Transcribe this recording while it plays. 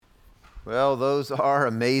Well, those are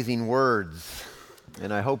amazing words,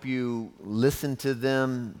 and I hope you listened to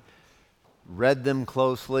them, read them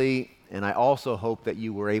closely, and I also hope that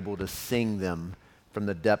you were able to sing them from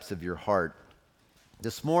the depths of your heart.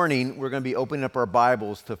 This morning, we're going to be opening up our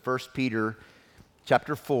Bibles to 1 Peter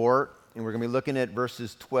chapter 4, and we're going to be looking at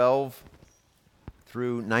verses 12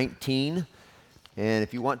 through 19. And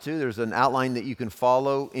if you want to, there's an outline that you can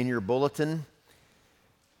follow in your bulletin.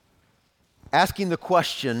 Asking the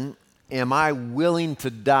question, am I willing to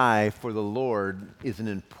die for the Lord, is an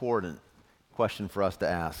important question for us to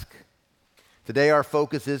ask. Today our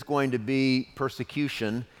focus is going to be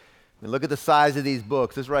persecution. And look at the size of these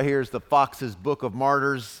books. This right here is the Fox's Book of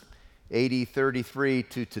Martyrs, AD 33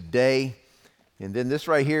 to today. And then this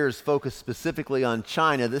right here is focused specifically on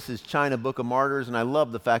China. This is China Book of Martyrs, and I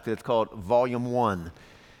love the fact that it's called Volume 1.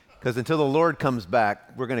 Because until the Lord comes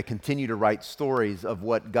back, we're going to continue to write stories of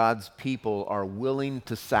what God's people are willing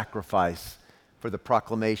to sacrifice for the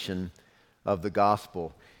proclamation of the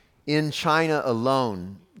gospel. In China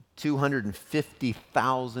alone,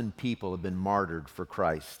 250,000 people have been martyred for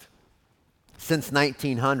Christ. Since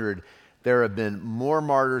 1900, there have been more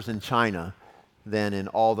martyrs in China than in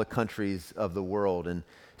all the countries of the world. And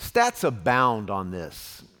stats abound on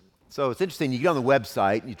this. So it's interesting, you get on the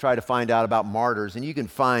website and you try to find out about martyrs, and you can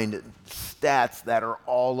find stats that are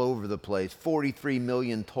all over the place. 43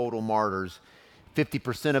 million total martyrs,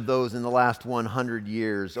 50% of those in the last 100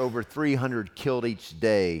 years, over 300 killed each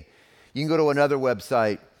day. You can go to another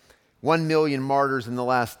website, 1 million martyrs in the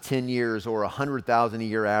last 10 years, or 100,000 a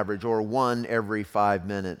year average, or one every 5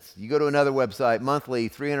 minutes. You go to another website, monthly,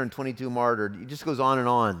 322 martyred. It just goes on and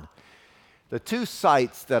on. The two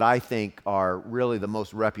sites that I think are really the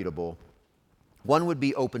most reputable, one would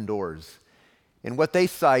be Open Doors. And what they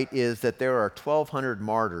cite is that there are 1,200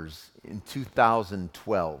 martyrs in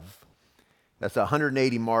 2012. That's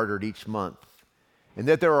 180 martyred each month. And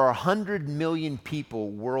that there are 100 million people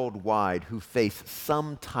worldwide who face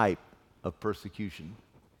some type of persecution.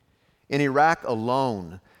 In Iraq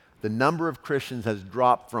alone, the number of Christians has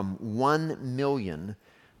dropped from 1 million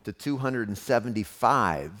to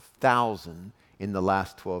 275,000 in the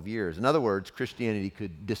last 12 years. In other words, Christianity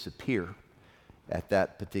could disappear at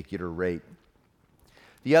that particular rate.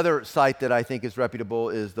 The other site that I think is reputable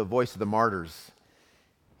is the Voice of the Martyrs.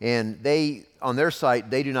 And they, on their site,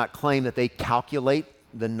 they do not claim that they calculate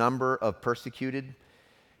the number of persecuted.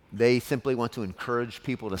 They simply want to encourage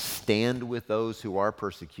people to stand with those who are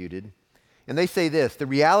persecuted. And they say this, the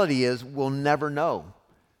reality is we'll never know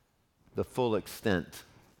the full extent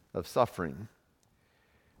of suffering.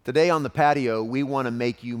 Today on the patio, we want to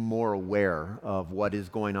make you more aware of what is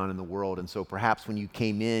going on in the world. And so perhaps when you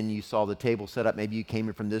came in, you saw the table set up, maybe you came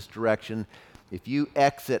in from this direction. If you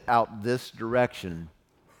exit out this direction,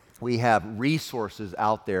 we have resources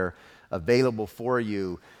out there available for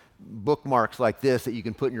you. Bookmarks like this that you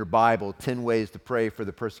can put in your Bible, 10 ways to pray for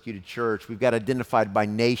the persecuted church. We've got identified by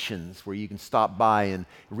nations where you can stop by and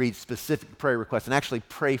read specific prayer requests and actually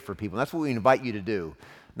pray for people. And that's what we invite you to do.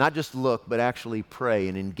 Not just look, but actually pray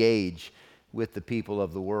and engage with the people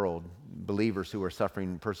of the world, believers who are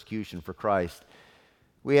suffering persecution for Christ.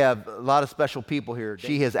 We have a lot of special people here.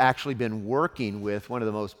 She has actually been working with one of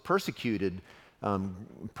the most persecuting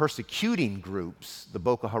groups, the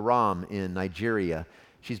Boko Haram in Nigeria.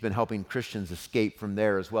 She's been helping Christians escape from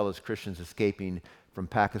there as well as Christians escaping from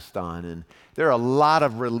Pakistan. And there are a lot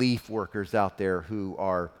of relief workers out there who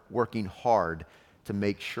are working hard to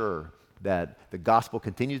make sure that the gospel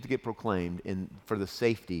continues to get proclaimed for the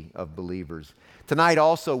safety of believers. Tonight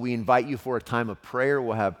also, we invite you for a time of prayer.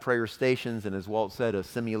 We'll have prayer stations and, as Walt said, a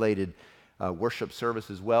simulated worship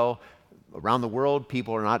service as well. Around the world,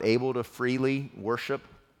 people are not able to freely worship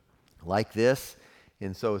like this.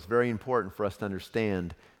 And so it's very important for us to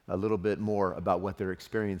understand a little bit more about what their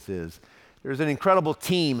experience is. There's an incredible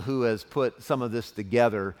team who has put some of this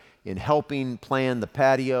together in helping plan the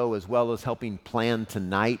patio as well as helping plan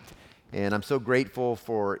tonight. And I'm so grateful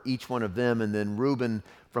for each one of them. And then Ruben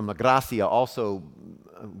from La Gracia also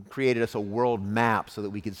created us a world map so that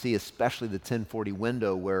we could see especially the 1040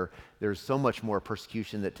 window where there's so much more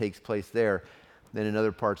persecution that takes place there than in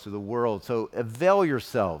other parts of the world. So avail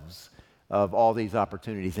yourselves of all these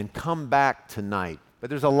opportunities and come back tonight. But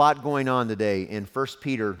there's a lot going on today, and 1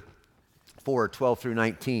 Peter 4, 12 through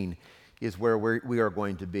 19 is where we are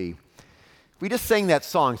going to be. We just sang that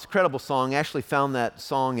song. It's an incredible song. I actually found that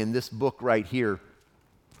song in this book right here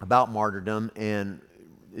about martyrdom, and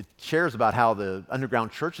it shares about how the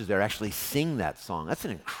underground churches there actually sing that song. That's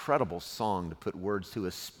an incredible song to put words to,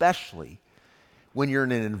 especially when you're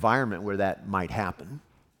in an environment where that might happen.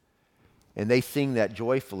 And they sing that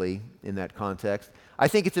joyfully in that context. I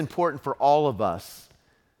think it's important for all of us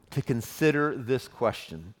to consider this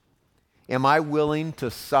question. Am I willing to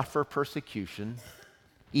suffer persecution,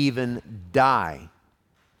 even die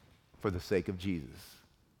for the sake of Jesus?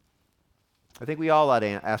 I think we all ought to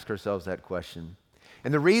ask ourselves that question.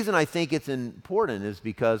 And the reason I think it's important is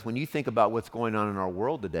because when you think about what's going on in our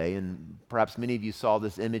world today, and perhaps many of you saw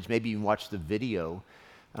this image, maybe you watched the video,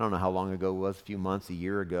 I don't know how long ago it was, a few months, a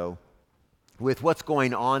year ago, with what's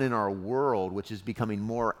going on in our world, which is becoming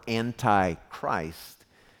more anti-Christ,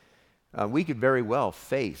 we could very well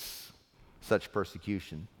face such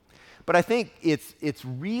persecution. But I think it's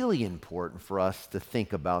really important for us to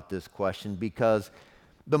think about this question, because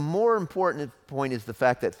the more important point is the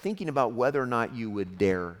fact that thinking about whether or not you would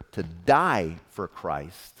dare to die for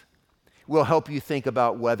Christ will help you think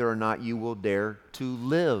about whether or not you will dare to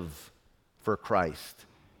live for Christ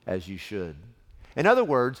as you should. In other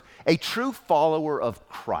words, a true follower of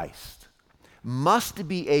Christ must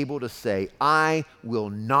be able to say, I will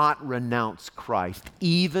not renounce Christ,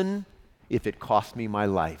 even if it costs me my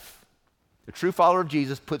life. A true follower of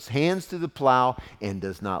Jesus puts hands to the plow and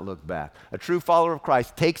does not look back. A true follower of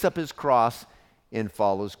Christ takes up his cross and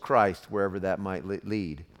follows Christ wherever that might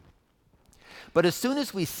lead. But as soon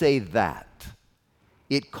as we say that,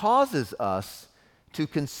 it causes us to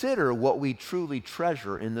consider what we truly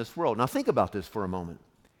treasure in this world. Now think about this for a moment.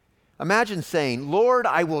 Imagine saying, Lord,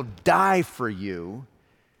 I will die for you,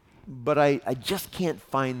 but I just can't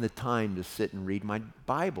find the time to sit and read my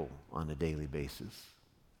Bible on a daily basis.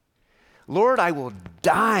 Lord, I will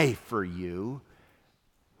die for you,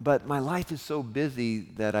 but my life is so busy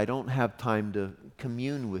that I don't have time to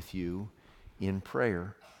commune with you in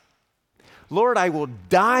prayer. Lord, I will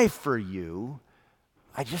die for you,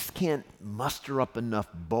 I just can't muster up enough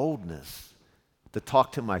boldness to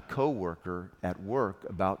talk to my coworker at work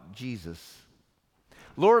about Jesus.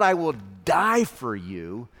 Lord, I will die for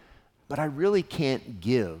you, but I really can't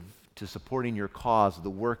give to supporting your cause, the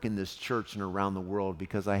work in this church and around the world,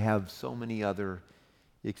 because I have so many other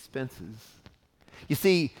expenses. You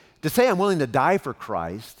see, to say I'm willing to die for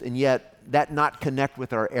Christ and yet that not connect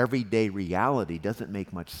with our everyday reality doesn't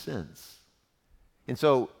make much sense. And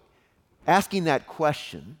so asking that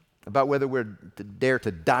question about whether we're to dare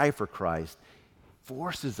to die for Christ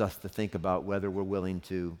forces us to think about whether we're willing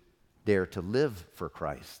to dare to live for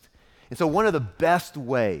Christ. And so one of the best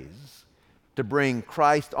ways to bring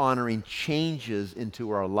Christ-honoring changes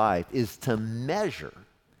into our life is to measure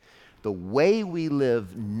the way we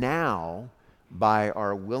live now by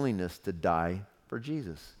our willingness to die for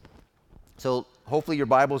Jesus. So hopefully your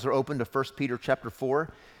Bibles are open to 1 Peter chapter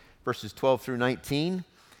 4, verses 12 through 19.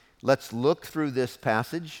 Let's look through this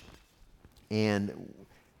passage, and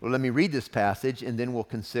let me read this passage, and then we'll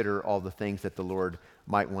consider all the things that the Lord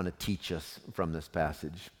might want to teach us from this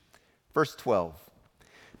passage. Verse 12.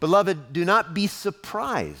 Beloved, do not be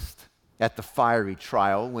surprised at the fiery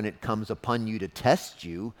trial when it comes upon you to test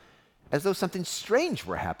you, as though something strange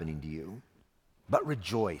were happening to you. But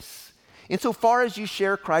rejoice, insofar as you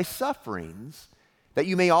share Christ's sufferings, that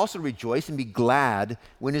you may also rejoice and be glad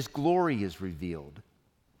when his glory is revealed.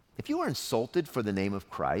 If you are insulted for the name of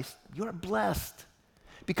Christ, you are blessed,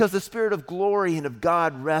 because the Spirit of glory and of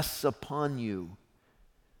God rests upon you.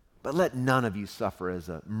 But let none of you suffer as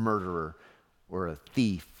a murderer, or a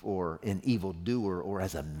thief, or an evildoer, or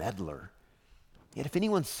as a meddler. Yet if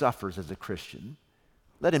anyone suffers as a Christian,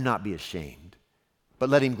 let him not be ashamed, but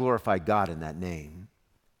let him glorify God in that name.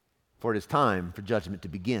 For it is time for judgment to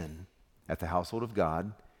begin at the household of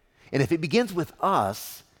God. And if it begins with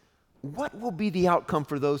us, what will be the outcome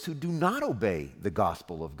for those who do not obey the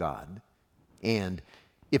gospel of God? And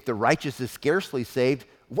if the righteous is scarcely saved,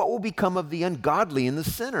 what will become of the ungodly and the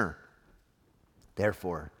sinner?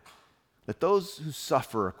 Therefore, let those who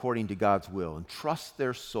suffer according to God's will entrust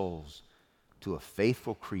their souls to a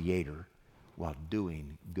faithful Creator while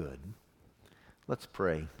doing good. Let's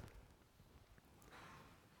pray.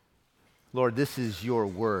 Lord, this is your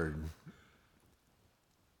word.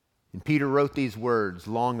 And Peter wrote these words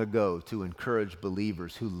long ago to encourage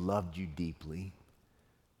believers who loved you deeply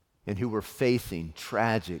and who were facing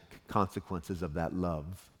tragic consequences of that love.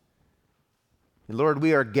 And Lord,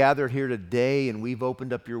 we are gathered here today and we've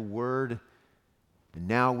opened up your word, and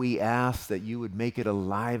now we ask that you would make it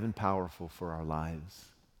alive and powerful for our lives.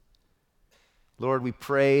 Lord, we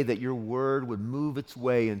pray that your word would move its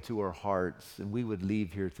way into our hearts and we would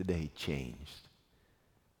leave here today changed.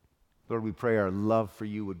 Lord, we pray our love for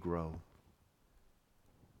you would grow.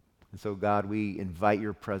 And so, God, we invite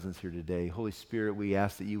your presence here today. Holy Spirit, we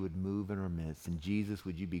ask that you would move in our midst. And Jesus,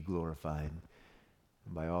 would you be glorified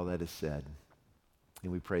by all that is said.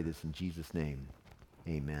 And we pray this in Jesus' name.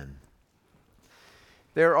 Amen.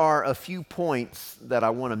 There are a few points that I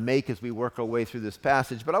want to make as we work our way through this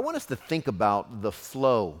passage, but I want us to think about the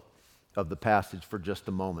flow of the passage for just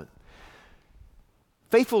a moment.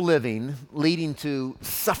 Faithful living leading to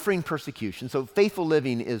suffering persecution. So faithful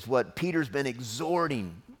living is what Peter's been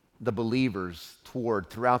exhorting the believers toward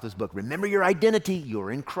throughout this book. Remember your identity.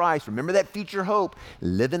 You're in Christ. Remember that future hope.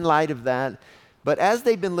 Live in light of that. But as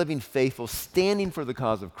they've been living faithful, standing for the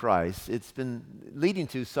cause of Christ, it's been leading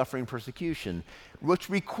to suffering persecution, which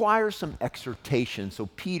requires some exhortation. So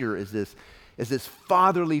Peter is this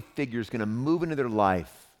fatherly figure is going to move into their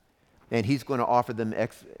life, and he's going to offer them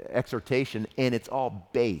exhortation, and it's all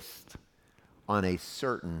based on a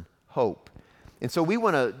certain hope. And so we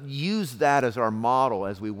want to use that as our model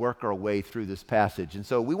as we work our way through this passage. And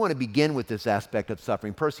so we want to begin with this aspect of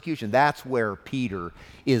suffering persecution. That's where Peter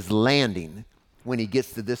is landing when he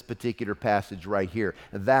gets to this particular passage right here.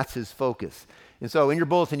 That's his focus. And so in your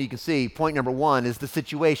bulletin, you can see point number 1 is the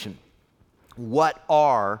situation. What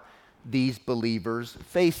are these believers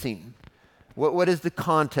facing? What is the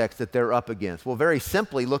context that they're up against? Well, very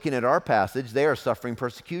simply, looking at our passage, they are suffering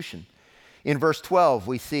persecution. In verse 12,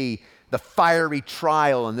 we see the fiery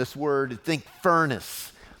trial, and this word, think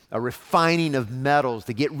furnace, a refining of metals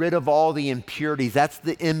to get rid of all the impurities. That's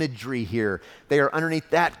the imagery here. They are underneath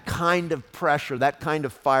that kind of pressure, that kind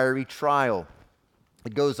of fiery trial.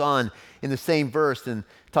 It goes on in the same verse and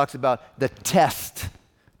talks about the test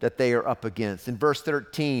that they are up against. In verse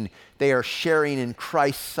 13, they are sharing in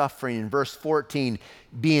Christ's suffering. In verse 14,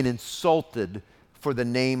 being insulted for the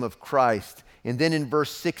name of Christ. And then in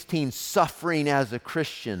verse 16, suffering as a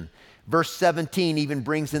Christian. Verse 17 even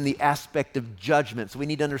brings in the aspect of judgment. So we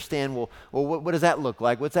need to understand, well, what does that look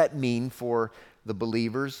like? What's that mean for the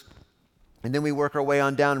believers? And then we work our way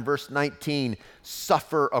on down in verse 19,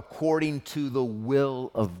 suffer according to the will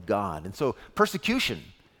of God. And so persecution,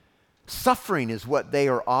 suffering is what they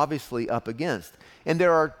are obviously up against. And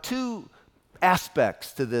there are two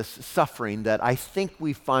aspects to this suffering that I think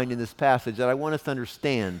we find in this passage that I want us to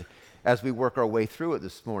understand as we work our way through it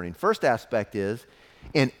this morning. First aspect is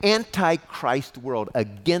an anti-Christ world,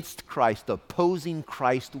 against Christ, opposing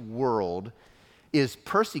Christ world is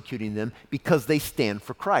persecuting them because they stand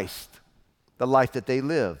for Christ, the life that they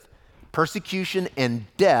live. Persecution and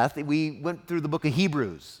death, we went through the book of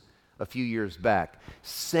Hebrews a few years back.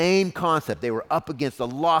 Same concept. They were up against the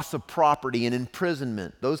loss of property and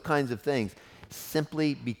imprisonment, those kinds of things,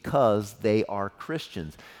 simply because they are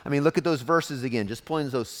Christians. I mean, look at those verses again, just pulling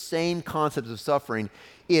those same concepts of suffering.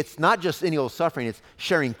 It's not just any old suffering, it's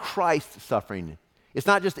sharing Christ's suffering. It's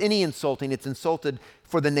not just any insulting, it's insulted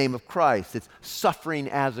for the name of Christ. It's suffering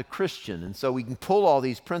as a Christian. And so we can pull all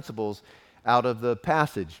these principles out of the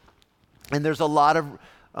passage. And there's a lot of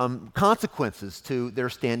consequences to their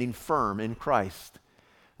standing firm in Christ.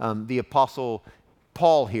 The Apostle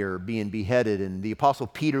Paul here being beheaded, and the Apostle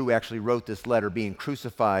Peter, who actually wrote this letter, being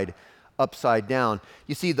crucified upside down.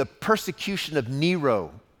 You see, the persecution of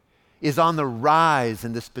Nero is on the rise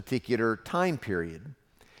in this particular time period.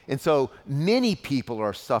 And so many people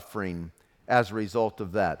are suffering as a result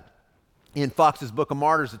of that. In Fox's Book of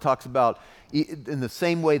Martyrs, it talks about, in the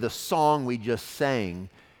same way the song we just sang,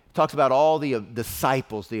 it talks about all the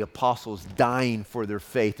disciples, the apostles, dying for their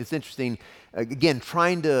faith. It's interesting, again,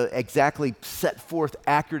 trying to exactly set forth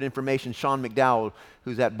accurate information. Sean McDowell,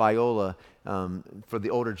 who's at Biola for the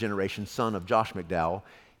older generation, son of Josh McDowell,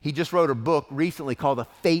 he just wrote a book recently called The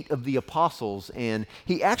Fate of the Apostles, and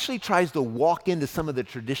he actually tries to walk into some of the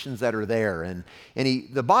traditions that are there. And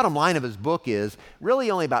the bottom line of his book is really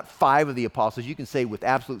only about 5 of the apostles, you can say with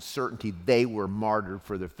absolute certainty, they were martyred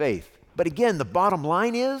for their faith. But again, the bottom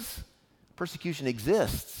line is persecution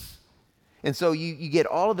exists. And so you get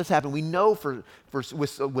all of this happen. We know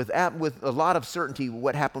with a lot of certainty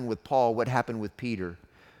what happened with Paul, what happened with Peter.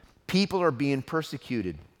 People are being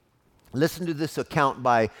persecuted. Listen to this account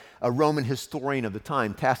by a Roman historian of the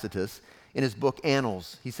time, Tacitus, in his book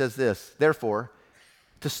Annals. He says this, therefore,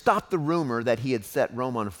 to stop the rumor that he had set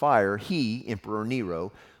Rome on fire, he, Emperor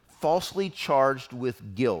Nero, falsely charged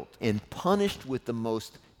with guilt and punished with the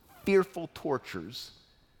most fearful tortures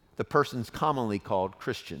the persons commonly called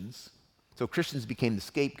Christians. So Christians became the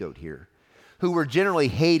scapegoat here, who were generally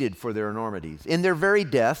hated for their enormities. In their very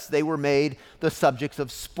deaths, they were made the subjects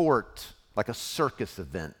of sport, like a circus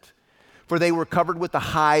event. For they were covered with the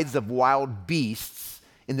hides of wild beasts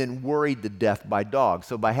and then worried to death by dogs.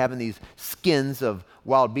 So by having these skins of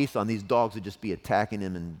wild beasts on, these dogs would just be attacking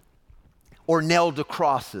them, or nailed to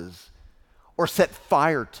crosses, or set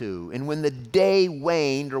fire to. And when the day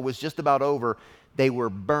waned or was just about over, they were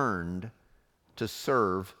burned to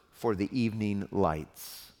serve for the evening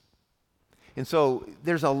lights. And so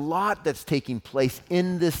there's a lot that's taking place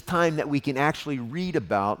in this time that we can actually read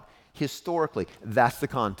about historically. That's the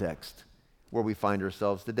context where we find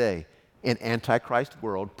ourselves today. An antichrist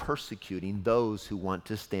world persecuting those who want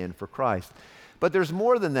to stand for Christ. But there's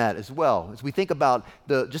more than that as well. As we think about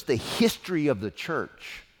just the history of the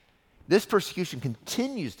church, this persecution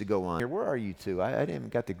continues to go on. Where are you two? I didn't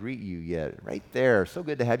got to greet you yet. Right there. So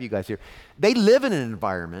good to have you guys here. They live in an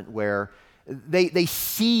environment where they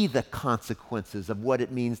see the consequences of what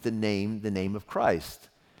it means to name the name of Christ.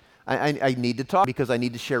 I need to talk because I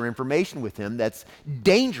need to share information with him that's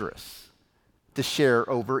dangerous to share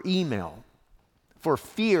over email for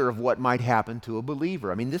fear of what might happen to a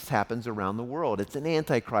believer. I mean, this happens around the world. It's an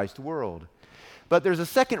antichrist world. But there's a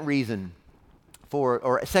second reason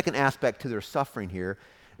or a second aspect to their suffering here.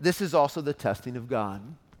 This is also the testing of God.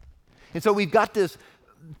 And so we've got this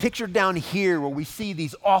picture down here where we see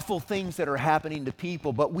these awful things that are happening to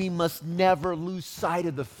people, but we must never lose sight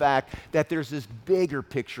of the fact that there's this bigger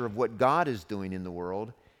picture of what God is doing in the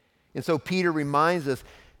world. And so Peter reminds us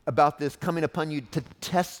about this coming upon you to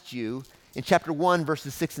test you. In chapter 1,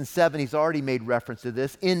 verses 6 and 7, he's already made reference to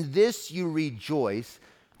this. In this you rejoice,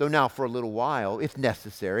 though now for a little while, if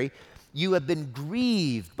necessary, you have been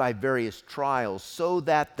grieved by various trials, so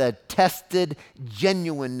that the tested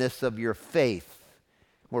genuineness of your faith,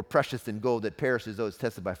 more precious than gold that perishes though it's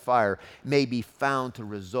tested by fire, may be found to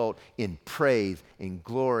result in praise, in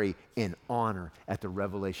glory, in honor at the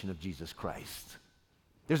revelation of Jesus Christ.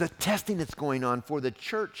 There's a testing that's going on for the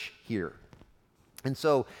church here. And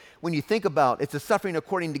so when you think about it's a suffering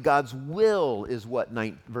according to God's will is what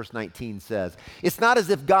verse 19 says. It's not as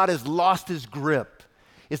if God has lost his grip.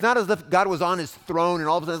 It's not as if God was on his throne and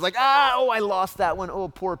all of a sudden it's like, I lost that one. Oh,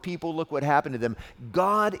 poor people, look what happened to them.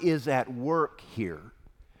 God is at work here.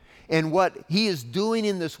 And what he is doing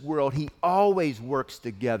in this world, he always works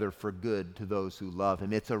together for good to those who love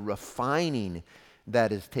him. It's a refining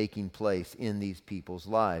that is taking place in these people's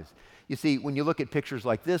lives. You see, when you look at pictures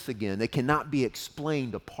like this again, they cannot be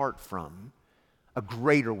explained apart from a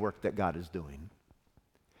greater work that God is doing.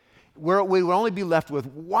 We would only be left with,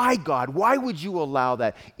 why God? Why would you allow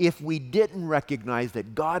that if we didn't recognize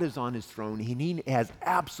that God is on his throne and he has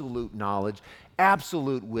absolute knowledge,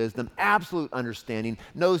 absolute wisdom, absolute understanding,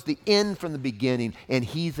 knows the end from the beginning, and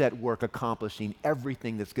he's at work accomplishing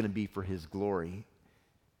everything that's going to be for his glory.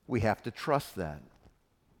 We have to trust that.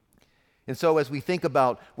 And so as we think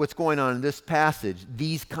about what's going on in this passage,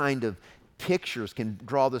 these kind of pictures can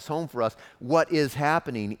draw this home for us. What is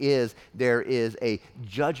happening is there is a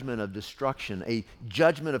judgment of destruction, a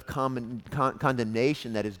judgment of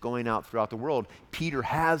condemnation that is going out throughout the world. Peter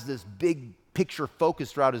has this big picture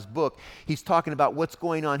focus throughout his book. He's talking about what's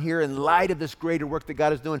going on here in light of this greater work that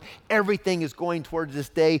God is doing. Everything is going towards this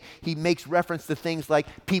day. He makes reference to things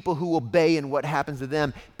like people who obey and what happens to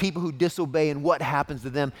them, people who disobey and what happens to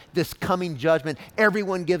them, this coming judgment.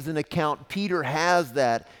 Everyone gives an account. Peter has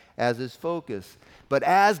that as his focus. But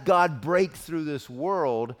as God breaks through this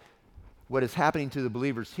world, what is happening to the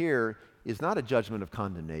believers here is not a judgment of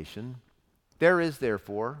condemnation. There is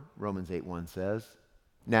therefore, Romans 8:1 says,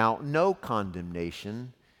 now no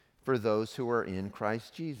condemnation for those who are in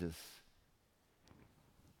Christ Jesus.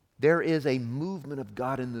 There is a movement of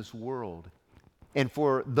God in this world. And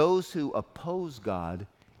for those who oppose God,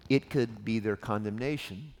 it could be their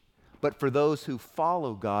condemnation. But for those who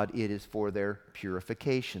follow God, it is for their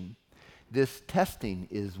purification. This testing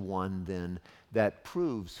is one then that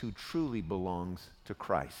proves who truly belongs to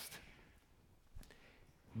Christ.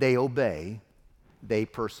 They obey, they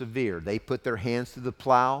persevere, they put their hands to the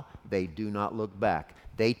plow, they do not look back.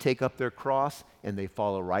 They take up their cross and they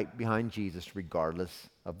follow right behind Jesus regardless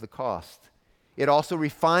of the cost. It also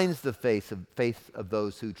refines the faith of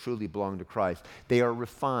those who truly belong to Christ. They are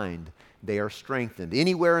refined. They are strengthened.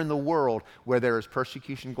 Anywhere in the world where there is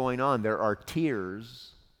persecution going on, there are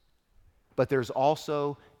tears, but there's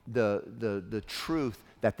also the truth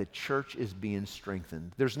that the church is being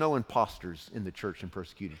strengthened. There's no imposters in the church in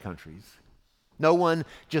persecuted countries. No one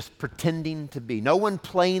just pretending to be. No one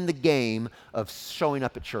playing the game of showing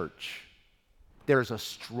up at church. There's a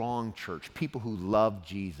strong church, people who love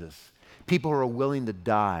Jesus, people who are willing to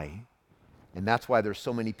die. And that's why there's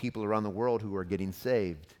so many people around the world who are getting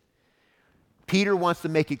saved. Peter wants to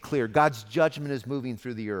make it clear God's judgment is moving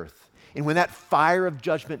through the earth. And when that fire of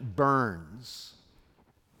judgment burns,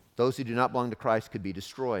 those who do not belong to Christ could be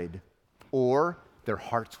destroyed, or their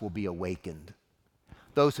hearts will be awakened.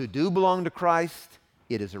 Those who do belong to Christ,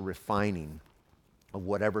 it is a refining of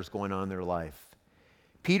whatever's going on in their life.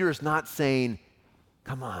 Peter is not saying,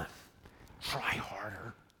 come on, try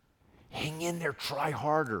harder. Hang in there, try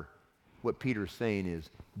harder. what Peter's saying is,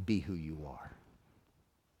 be who you are.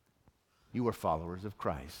 You are followers of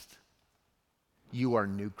Christ. You are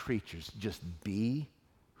new creatures. Just be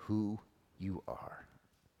who you are.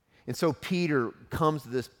 And so Peter comes to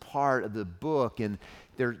this part of the book, and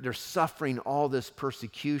they're suffering all this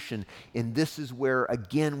persecution. And this is where,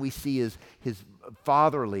 again, we see his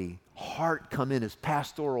fatherly heart come in, his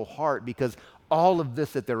pastoral heart, because all of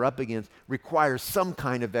this that they're up against requires some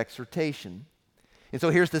kind of exhortation. And so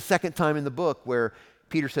here's the second time in the book where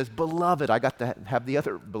Peter says, beloved. I got to have the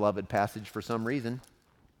other beloved passage for some reason.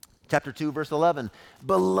 Chapter 2, verse 11.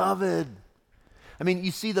 Beloved. I mean,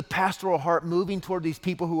 you see the pastoral heart moving toward these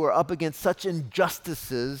people who are up against such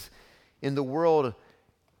injustices in the world,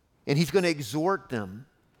 and he's going to exhort them.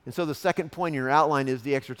 And so the second point in your outline is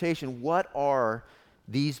the exhortation. What are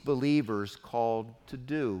these believers called to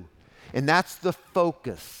do? And that's the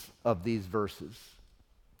focus of these verses.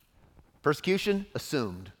 Persecution,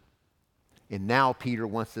 assumed. And now Peter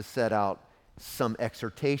wants to set out some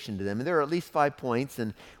exhortation to them. And there are at least 5 points,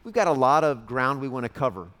 and we've got a lot of ground we want to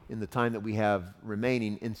cover in the time that we have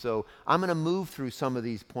remaining. And so I'm going to move through some of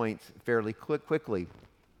these points fairly quickly.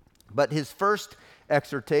 But his first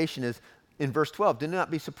exhortation is in verse 12. Do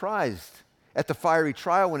not be surprised at the fiery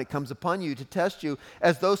trial when it comes upon you to test you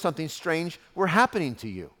as though something strange were happening to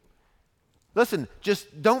you. Listen,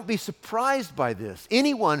 just don't be surprised by this.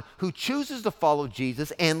 Anyone who chooses to follow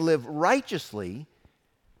Jesus and live righteously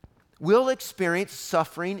will experience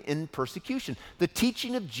suffering and persecution. The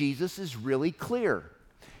teaching of Jesus is really clear.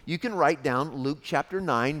 You can write down Luke chapter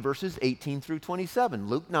 9, verses 18 through 27.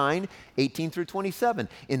 Luke 9, 18 through 27.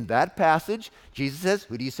 In that passage, Jesus says,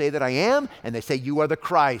 who do you say that I am? And they say, you are the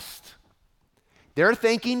Christ. They're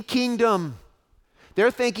thinking kingdom.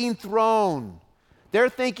 They're thinking throne. They're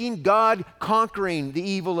thinking God conquering the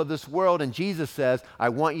evil of this world. And Jesus says, I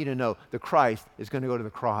want you to know the Christ is going to go to the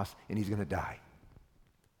cross and he's going to die.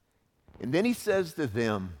 And then he says to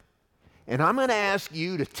them, and I'm going to ask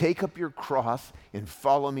you to take up your cross and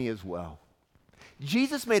follow me as well.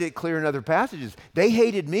 Jesus made it clear in other passages. They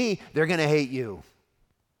hated me, they're going to hate you.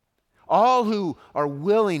 All who are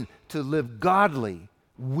willing to live godly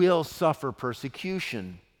will suffer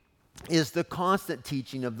persecution, is the constant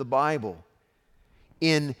teaching of the Bible.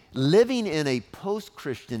 In living in a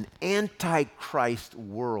post-Christian, anti-Christ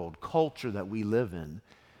world, culture that we live in,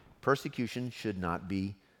 persecution should not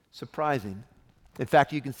be surprising. In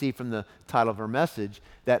fact, you can see from the title of our message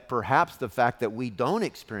that perhaps the fact that we don't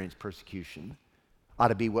experience persecution ought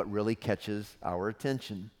to be what really catches our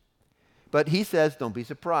attention. But he says, don't be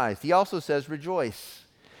surprised. He also says, rejoice.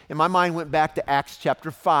 And my mind went back to Acts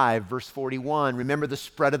chapter 5, verse 41. Remember the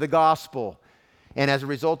spread of the gospel. And as a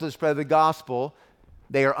result of the spread of the gospel,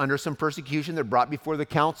 they are under some persecution. They're brought before the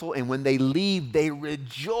council. And when they leave, they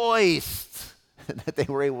rejoiced that they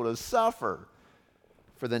were able to suffer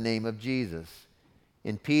for the name of Jesus.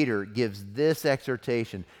 And Peter gives this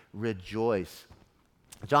exhortation, rejoice.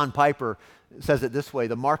 John Piper says it this way,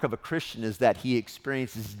 the mark of a Christian is that he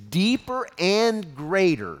experiences deeper and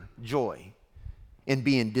greater joy in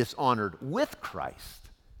being dishonored with Christ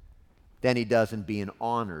than he does in being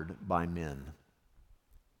honored by men.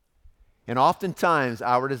 And oftentimes,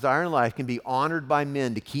 our desire in life can be honored by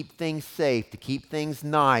men to keep things safe, to keep things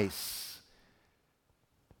nice.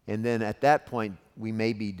 And then at that point, we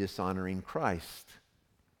may be dishonoring Christ.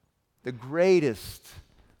 The greatest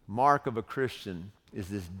mark of a Christian is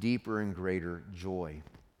this deeper and greater joy.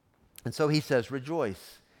 And so he says,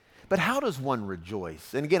 rejoice. But how does one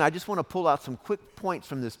rejoice? And again, I just want to pull out some quick points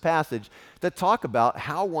from this passage that talk about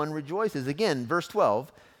how one rejoices. Again, verse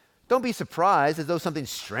 12, don't be surprised as though something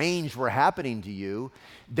strange were happening to you.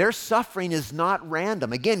 Their suffering is not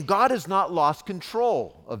random. Again, God has not lost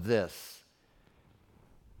control of this.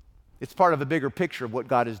 It's part of a bigger picture of what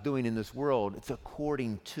God is doing in this world. It's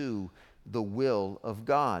according to the will of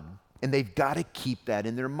God. And they've got to keep that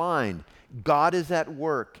in their mind. God is at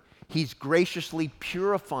work. He's graciously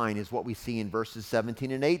purifying, is what we see in verses 17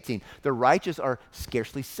 and 18. The righteous are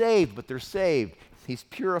scarcely saved, but they're saved. He's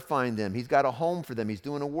purifying them. He's got a home for them. He's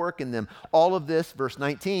doing a work in them. All of this, verse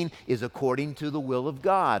 19, is according to the will of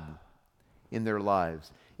God in their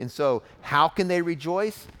lives. And so, how can they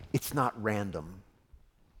rejoice? It's not random.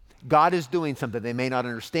 God is doing something. They may not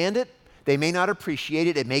understand it. They may not appreciate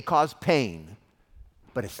it. It may cause pain.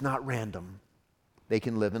 But it's not random. They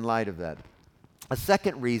can live in light of that. A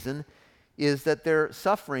second reason is that their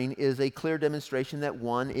suffering is a clear demonstration that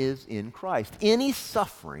one is in Christ. Any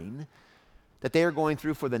suffering that they are going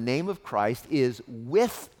through for the name of Christ is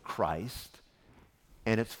with Christ,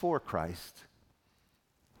 and it's for Christ.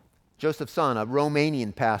 Joseph Tson, a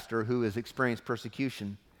Romanian pastor who has experienced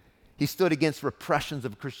persecution, He stood against repressions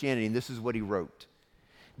of Christianity, and this is what he wrote.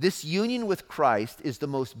 This union with Christ is the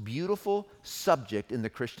most beautiful subject in the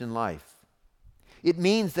Christian life. It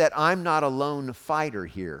means that I'm not a lone fighter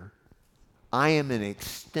here. I am an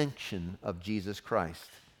extension of Jesus Christ.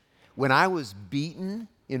 When I was beaten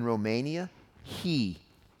in Romania, he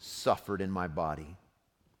suffered in my body.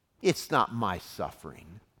 It's not my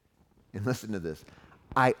suffering. And listen to this.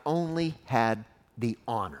 I only had the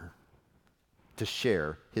honor to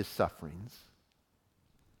share his sufferings.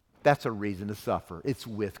 That's a reason to suffer. It's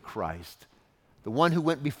with Christ. The one who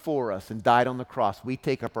went before us and died on the cross. We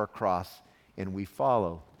take up our cross and we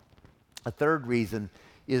follow. A third reason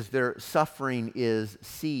is their suffering is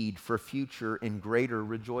seed for future and greater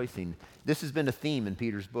rejoicing. This has been a theme in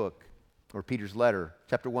Peter's book, or Peter's letter,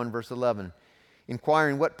 chapter 1, verse 11.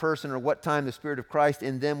 Inquiring what person or what time the Spirit of Christ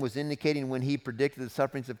in them was indicating when he predicted the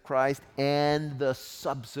sufferings of Christ and the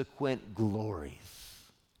subsequent glories.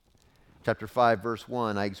 Chapter 5, verse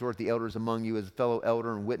 1, I exhort the elders among you as a fellow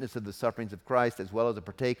elder and witness of the sufferings of Christ, as well as a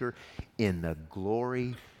partaker in the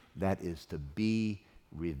glory that is to be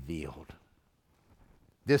revealed.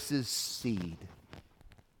 This is seed.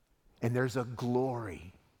 And there's a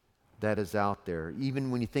glory that is out there. Even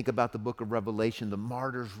when you think about the book of Revelation, the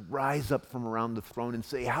martyrs rise up from around the throne and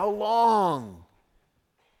say, how long?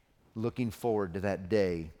 Looking forward to that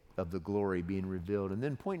day of the glory being revealed. And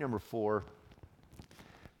then point number 4,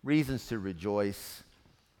 reasons to rejoice.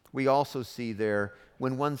 We also see there,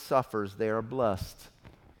 when one suffers, they are blessed.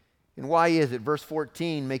 And why is it? Verse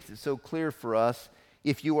 14 makes it so clear for us.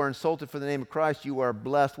 If you are insulted for the name of Christ, you are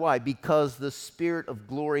blessed. Why? Because the Spirit of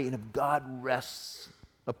glory and of God rests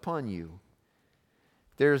upon you.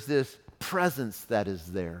 There's this presence that is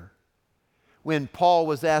there. When Paul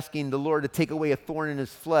was asking the Lord to take away a thorn in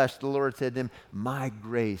his flesh, the Lord said to him, my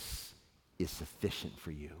grace is sufficient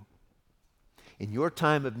for you. In your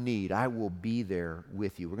time of need, I will be there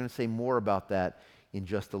with you. We're going to say more about that in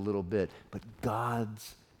just a little bit. But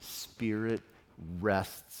God's Spirit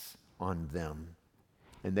rests on them.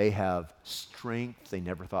 And they have strength they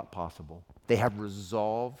never thought possible. They have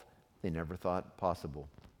resolve they never thought possible.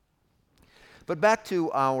 But back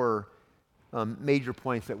to our major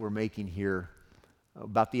points that we're making here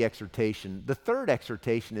about the exhortation. The third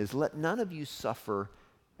exhortation is, let none of you suffer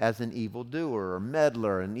as an evildoer or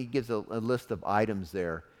meddler. And he gives a list of items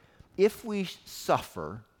there. If we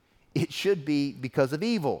suffer, it should be because of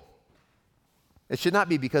evil. It should not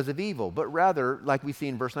be because of evil, but rather, like we see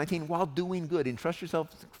in verse 19, while doing good. Entrust yourself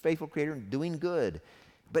to the faithful Creator in doing good.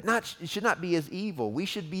 But it should not be as evil. We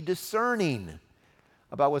should be discerning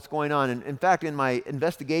about what's going on. And in fact, in my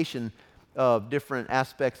investigation of different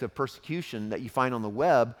aspects of persecution that you find on the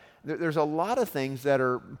web, there's a lot of things that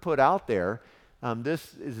are put out there.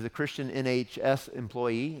 This is a Christian NHS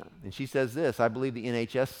employee, and she says this, I believe the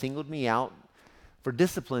NHS singled me out for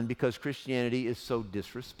discipline because Christianity is so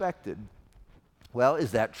disrespected. Well,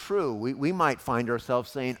 is that true? We might find ourselves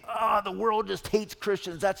saying, the world just hates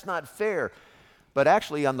Christians. That's not fair. But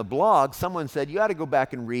actually on the blog, someone said, you ought to go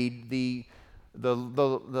back and read the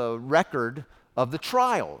record of the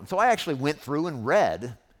trial. And so I actually went through and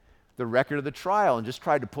read the record of the trial and just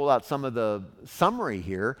tried to pull out some of the summary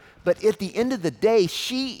here. But at the end of the day,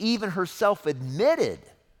 she even herself admitted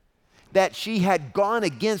that she had gone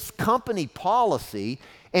against company policy,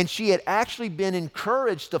 and she had actually been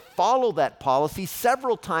encouraged to follow that policy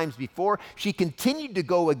several times before. She continued to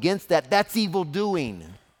go against that. That's evil doing.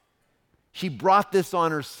 She brought this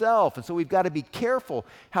on herself. And so we've got to be careful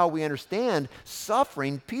how we understand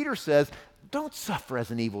suffering. Peter says, don't suffer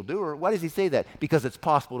as an evildoer. Why does he say that? Because it's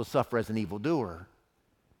possible to suffer as an evildoer.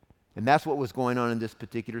 And that's what was going on in this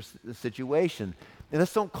particular situation. And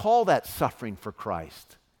let's don't call that suffering for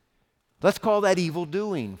Christ. Let's call that evil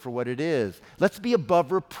doing for what it is. Let's be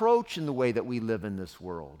above reproach in the way that we live in this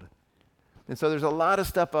world. And so there's a lot of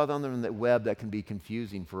stuff out on the web that can be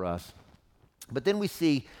confusing for us. But then we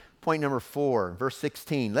see point number 4, verse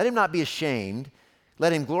 16. Let him not be ashamed.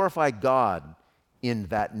 Let him glorify God in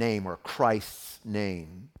that name, or Christ's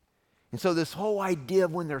name. And so this whole idea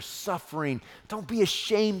of when they're suffering, don't be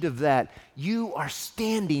ashamed of that. You are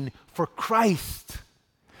standing for Christ.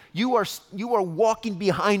 You are walking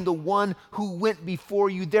behind the one who went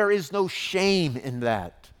before you. There is no shame in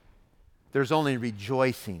that. There's only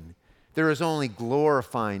rejoicing. There is only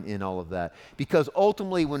glorifying in all of that. Because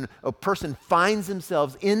ultimately, when a person finds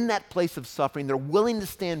themselves in that place of suffering, they're willing to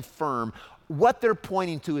stand firm. What they're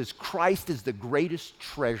pointing to is Christ is the greatest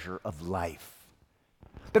treasure of life.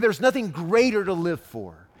 That there's nothing greater to live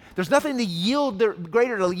for. There's nothing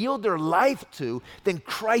greater to yield their life to than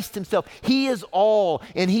Christ himself. He is all,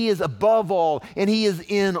 and he is above all, and he is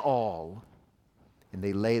in all. And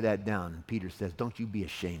they lay that down. And Peter says, don't you be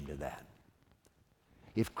ashamed of that.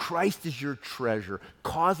 If Christ is your treasure,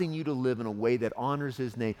 causing you to live in a way that honors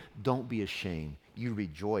his name, don't be ashamed. You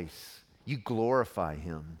rejoice. You glorify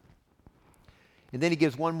him. And then he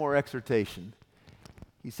gives one more exhortation.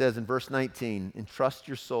 He says in verse 19, entrust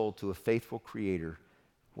your soul to a faithful creator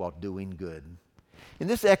while doing good. And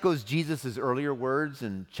this echoes Jesus' earlier words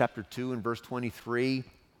in chapter 2 and verse 23,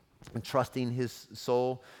 entrusting his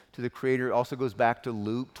soul to the creator. It also goes back to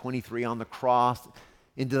Luke 23 on the cross.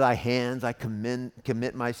 Into thy hands I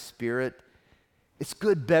commit my spirit. It's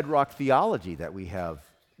good bedrock theology that we have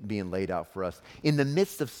being laid out for us. In the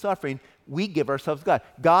midst of suffering, we give ourselves to God.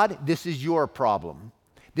 God, this is your problem.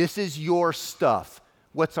 This is your stuff.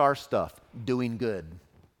 What's our stuff? Doing good.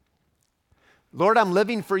 Lord, I'm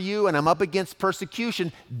living for you and I'm up against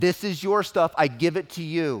persecution. This is your stuff. I give it to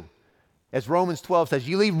you. As Romans 12 says,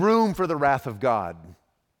 you leave room for the wrath of God.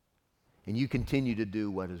 And you continue to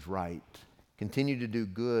do what is right. Continue to do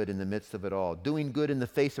good in the midst of it all. Doing good in the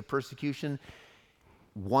face of persecution,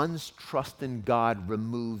 one's trust in God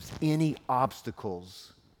removes any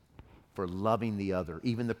obstacles for loving the other,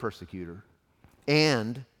 even the persecutor.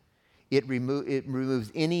 And it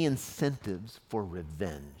removes any incentives for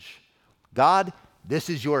revenge. God,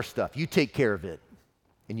 this is your stuff. You take care of it.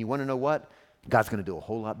 And you want to know what? God's going to do a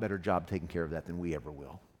whole lot better job taking care of that than we ever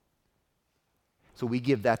will. So we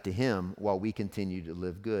give that to him while we continue to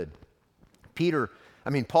live good.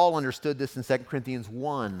 Paul understood this in 2 Corinthians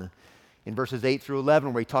 1 in verses 8 through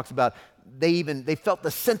 11, where he talks about they felt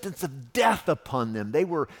the sentence of death upon them. They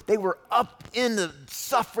were up in the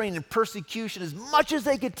suffering and persecution as much as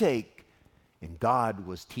they could take. And God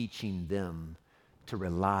was teaching them to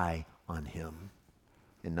rely on him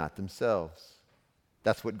and not themselves.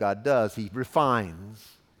 That's what God does. He refines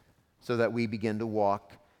so that we begin to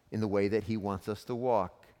walk in the way that he wants us to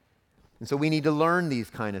walk. And so we need to learn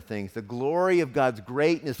these kind of things. The glory of God's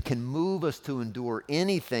greatness can move us to endure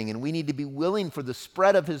anything, and we need to be willing for the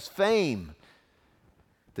spread of his fame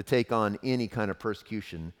to take on any kind of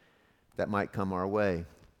persecution that might come our way.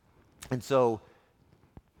 And so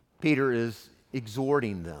Peter is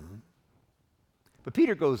exhorting them. But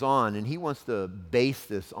Peter goes on, and he wants to base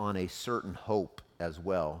this on a certain hope as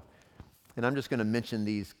well. And I'm just going to mention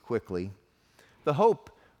these quickly. The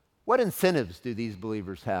hope, what incentives do these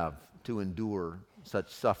believers have to endure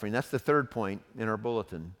such suffering? That's the third point in our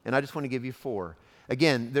bulletin. And I just want to give you 4.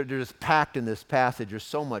 Again, they're just packed in this passage. There's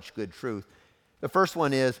so much good truth. The first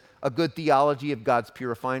one is a good theology of God's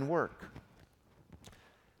purifying work.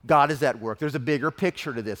 God is at work. There's a bigger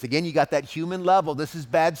picture to this. Again, you got that human level. This is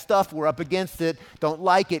bad stuff. We're up against it. Don't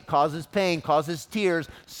like it. Causes pain, causes tears,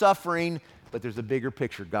 suffering. But there's a bigger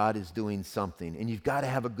picture. God is doing something. And you've got to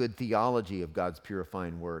have a good theology of God's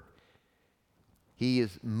purifying work. He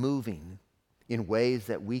is moving in ways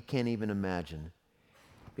that we can't even imagine.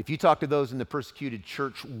 If you talk to those in the persecuted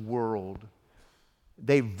church world,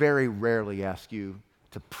 they very rarely ask you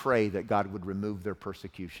to pray that God would remove their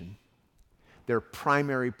persecution. Their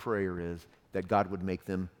primary prayer is that God would make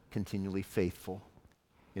them continually faithful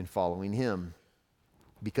in following him,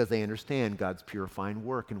 because they understand God's purifying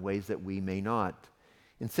work in ways that we may not.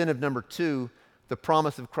 Incentive number 2, the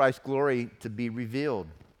promise of Christ's glory to be revealed.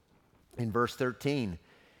 In verse 13,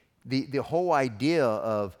 the whole idea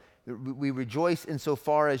of we rejoice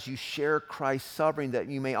insofar as you share Christ's suffering, that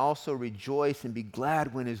you may also rejoice and be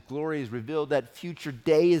glad when his glory is revealed. That future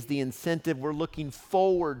day is the incentive. We're looking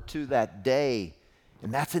forward to that day,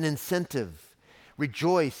 and that's an incentive.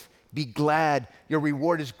 Rejoice, be glad. Your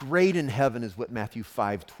reward is great in heaven, is what Matthew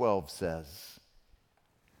 5:12 says.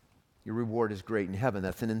 Your reward is great in heaven.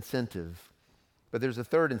 That's an incentive. But there's a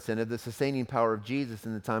third incentive, the sustaining power of Jesus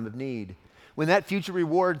in the time of need. When that future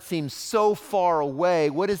reward seems so far away,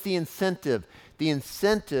 what is the incentive? The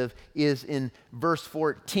incentive is in verse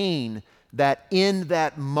 14, that in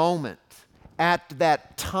that moment, at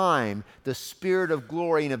that time, the Spirit of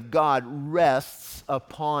glory and of God rests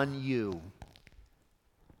upon you.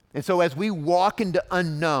 And so as we walk into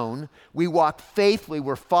unknown, we walk faithfully,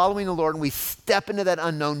 we're following the Lord, and we step into that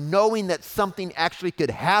unknown knowing that something actually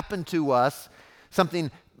could happen to us,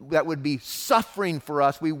 something that would be suffering for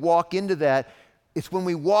us. We walk into that. It's when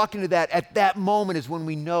we walk into that, at that moment is when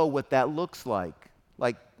we know what that looks like.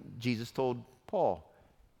 Like Jesus told Paul,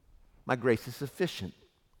 my grace is sufficient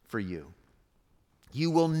for you. You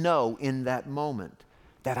will know in that moment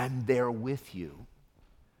that I'm there with you.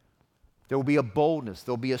 There will be a boldness,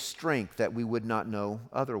 there'll be a strength that we would not know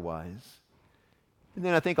otherwise. And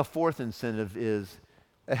then I think a fourth incentive is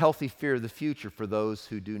a healthy fear of the future for those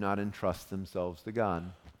who do not entrust themselves to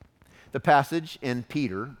God. The passage in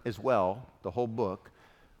Peter as well, the whole book,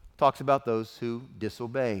 talks about those who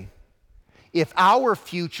disobey. If our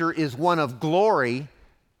future is one of glory,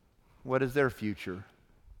 what is their future?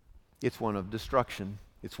 It's one of destruction.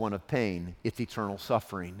 It's one of pain. It's eternal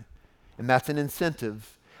suffering. And that's an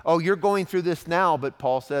incentive. Oh, you're going through this now, but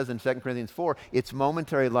Paul says in 2 Corinthians 4, it's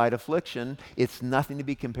momentary light affliction. It's nothing to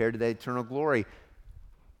be compared to that eternal glory.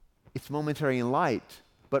 It's momentary in light.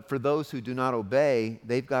 But for those who do not obey,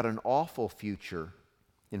 they've got an awful future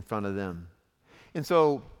in front of them. And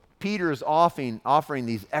so Peter is offering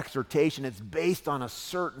these exhortation. It's based on a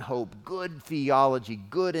certain hope, good theology,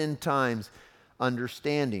 good end times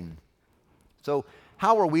understanding. So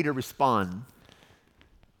how are we to respond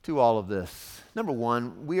to all of this? Number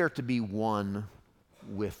one, we are to be one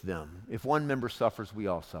with them. If one member suffers, we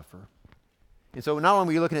all suffer. And so not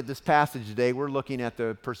only are we looking at this passage today, we're looking at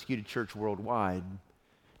the persecuted church worldwide.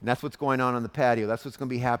 And that's what's going on the patio. That's what's going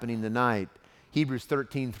to be happening tonight. Hebrews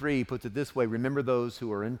 13:3 puts it this way: remember those who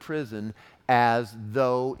are in prison as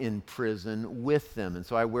though in prison with them. And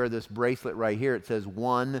so I wear this bracelet right here. It says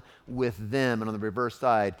one with them. And on the reverse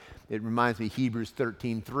side, it reminds me Hebrews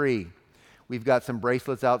 13:3. We've got some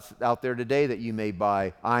bracelets out there today that you may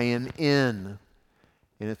buy. I am in.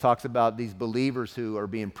 And it talks about these believers who are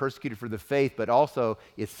being persecuted for the faith, but also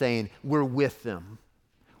it's saying we're with them.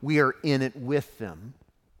 We are in it with them.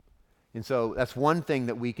 And so that's one thing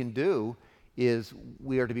that we can do, is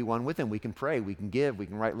we are to be one with them. We can pray, we can give, we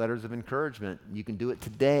can write letters of encouragement. You can do it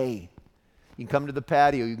today. You can come to the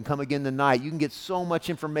patio, you can come again tonight. You can get so much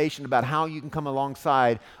information about how you can come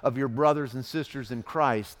alongside of your brothers and sisters in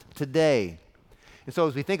Christ today. And so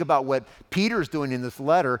as we think about what Peter's doing in this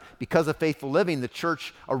letter, because of faithful living, the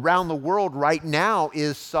church around the world right now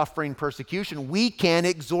is suffering persecution. We can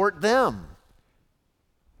exhort them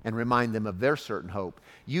and remind them of their certain hope.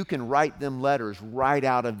 You can write them letters right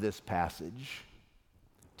out of this passage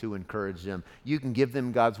to encourage them. You can give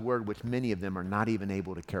them God's word, which many of them are not even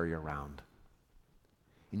able to carry around.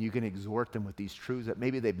 And you can exhort them with these truths that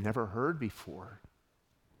maybe they've never heard before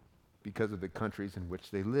because of the countries in which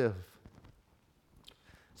they live.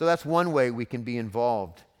 So that's one way we can be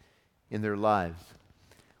involved in their lives.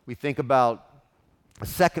 We think about a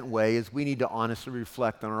second way is we need to honestly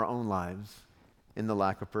reflect on our own lives in the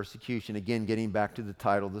lack of persecution. Again, getting back to the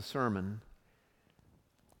title of the sermon.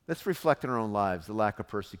 Let's reflect on our own lives, the lack of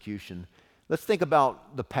persecution. Let's think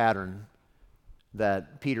about the pattern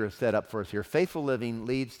that Peter has set up for us here. Faithful living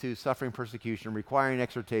leads to suffering persecution, requiring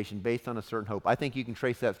exhortation based on a certain hope. I think you can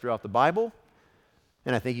trace that throughout the Bible,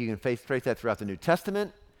 and I think you can trace that throughout the New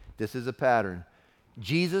Testament. This is a pattern.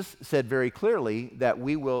 Jesus said very clearly that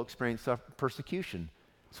we will experience persecution.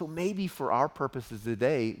 So maybe for our purposes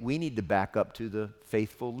today, we need to back up to the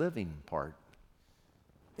faithful living part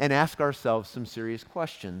and ask ourselves some serious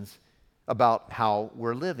questions about how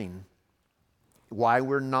we're living, why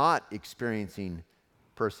we're not experiencing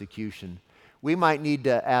persecution. We might need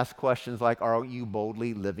to ask questions like, are you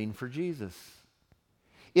boldly living for Jesus?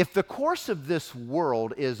 If the course of this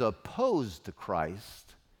world is opposed to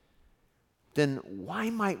Christ, then why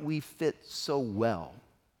might we fit so well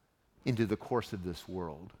into the course of this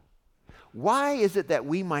world? Why is it that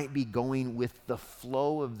we might be going with the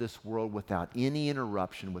flow of this world without any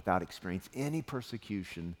interruption, without experience any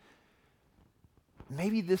persecution?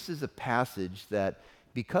 Maybe this is a passage that,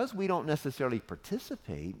 because we don't necessarily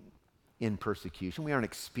participate in persecution, we aren't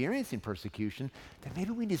experiencing persecution, then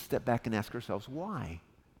maybe we need to step back and ask ourselves why.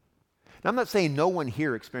 Now, I'm not saying no one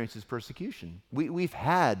here experiences persecution. We've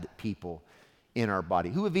had people in our body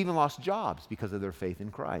who have even lost jobs because of their faith in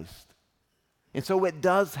Christ. And so it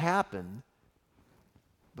does happen.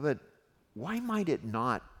 But why might it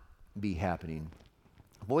not be happening?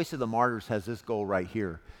 Voice of the Martyrs has this goal right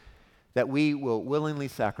here, that we will willingly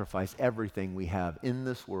sacrifice everything we have in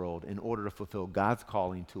this world in order to fulfill God's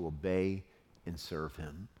calling to obey and serve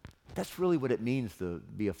Him. That's really what it means to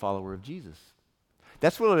be a follower of Jesus.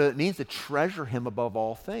 That's what it means to treasure Him above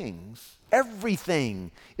all things. Everything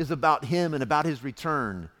is about Him and about His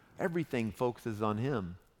return. Everything focuses on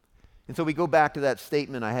Him. And so we go back to that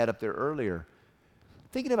statement I had up there earlier.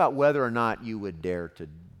 Thinking about whether or not you would dare to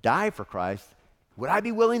die for Christ. Would I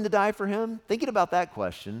be willing to die for Him? Thinking about that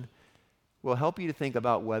question will help you to think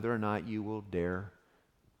about whether or not you will dare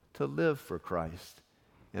to live for Christ.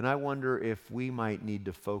 And I wonder if we might need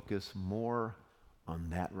to focus more on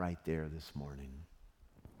that right there this morning.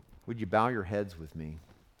 Would you bow your heads with me?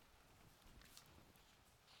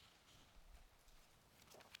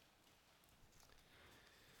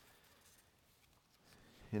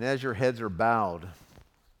 And as your heads are bowed,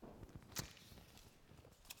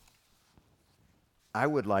 I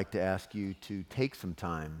would like to ask you to take some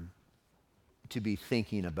time to be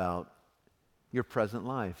thinking about your present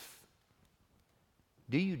life?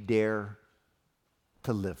 Do you dare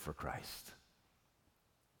to live for Christ?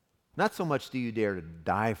 Not so much do you dare to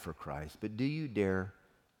die for Christ, but do you dare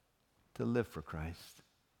to live for Christ?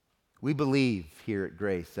 We believe here at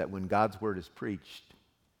Grace that when God's word is preached,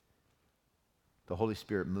 the Holy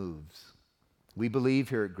Spirit moves. We believe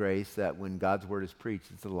here at Grace that when God's word is preached,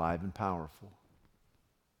 it's alive and powerful.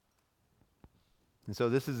 And so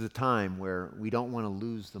this is a time where we don't want to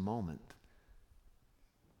lose the moment.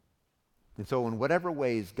 And so in whatever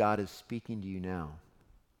ways God is speaking to you now,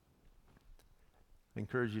 I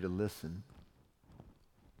encourage you to listen.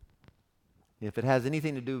 If it has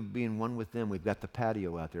anything to do with being one with them, we've got the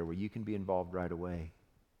patio out there where you can be involved right away.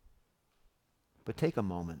 But take a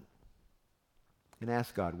moment and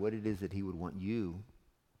ask God what it is that he would want you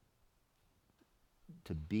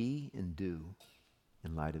to be and do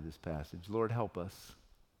in light of this passage. Lord, help us.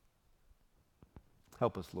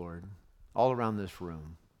 Help us, Lord, all around this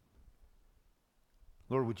room.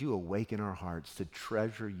 Lord, would you awaken our hearts to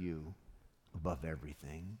treasure you above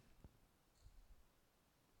everything?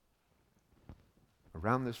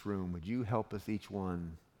 Around this room, would you help us each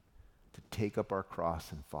one to take up our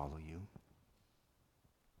cross and follow you?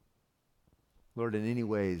 Lord, in any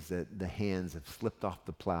ways that the hands have slipped off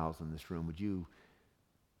the plows in this room, would you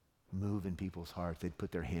move in people's hearts? They'd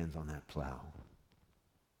put their hands on that plow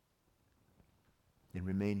and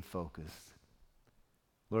remain focused.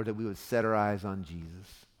 Lord, that we would set our eyes on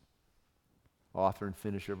Jesus, author and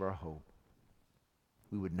finisher of our hope.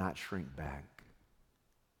 We would not shrink back.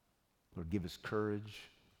 Lord, give us courage.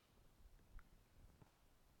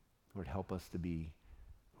 Lord, help us to be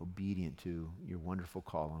obedient to your wonderful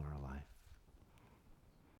call on our life.